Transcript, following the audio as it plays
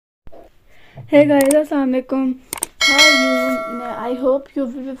Hey guys, assalamualaikum. How are you? I hope you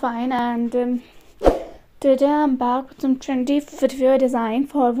will be fine. And today I'm back with some trendy footwear design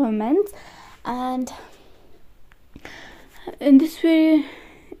for women. And in this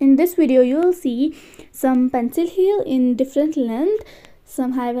video, you will see some pencil heel in different length,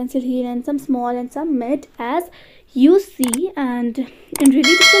 some high pencil heel and some small and some mid, as you see, and in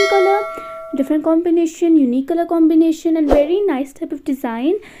really different color, different combination, unique color combination, and very nice type of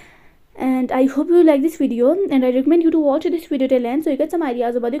design. And I hope you like this video, and I recommend you to watch this video till end so you get some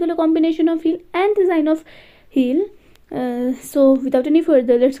ideas about the color combination of heel and design of heel. So without any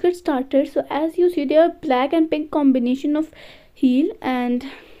further, let's get started. So as you see, there are black and pink combination of heel, and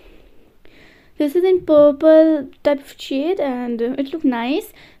this is in purple type of shade, and it looks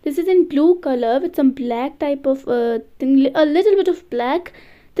nice. This is in blue color with some black type of thing, a little bit of black.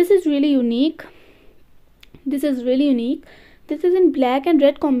 This is really unique. This is in black and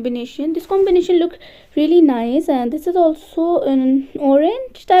red combination. This combination looks really nice, and this is also an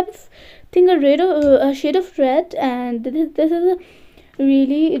orange type of thing, a shade of red, and this is a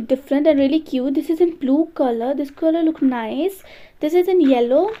really different and really cute. This is in blue color. This color looks nice. This is in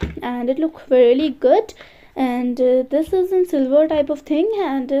yellow, and it looks really good. And this is in silver type of thing,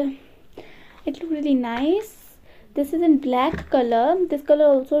 and it looks really nice. This is in black color. This color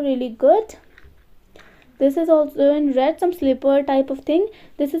also really good. This is also in red, some slipper type of thing.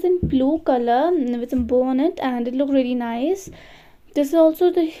 This is in blue color with some bow on it, and it looks really nice. This is also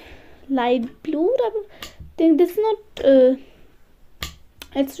the light blue type of thing. This is not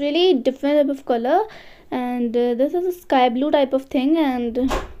it's really different type of color, and this is a sky blue type of thing,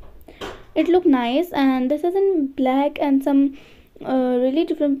 and it looks nice. And this is in black and some really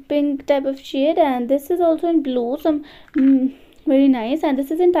different pink type of shade, and this is also in blue, some very nice. And this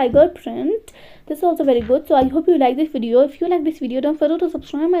is in tiger print. This is also very good. So I hope you like this video. If you like this video, don't forget to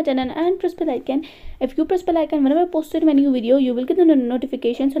subscribe my channel and press the icon. If you press the icon, whenever I posted my new video, you will get the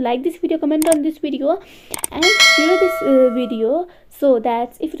notification. So like this video, comment on this video, and share this video. So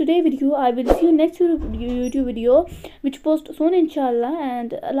that's it for today's video. I will see you next YouTube video, which post soon inshallah.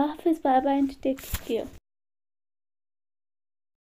 And Allah Hafiz, bye bye, and take care.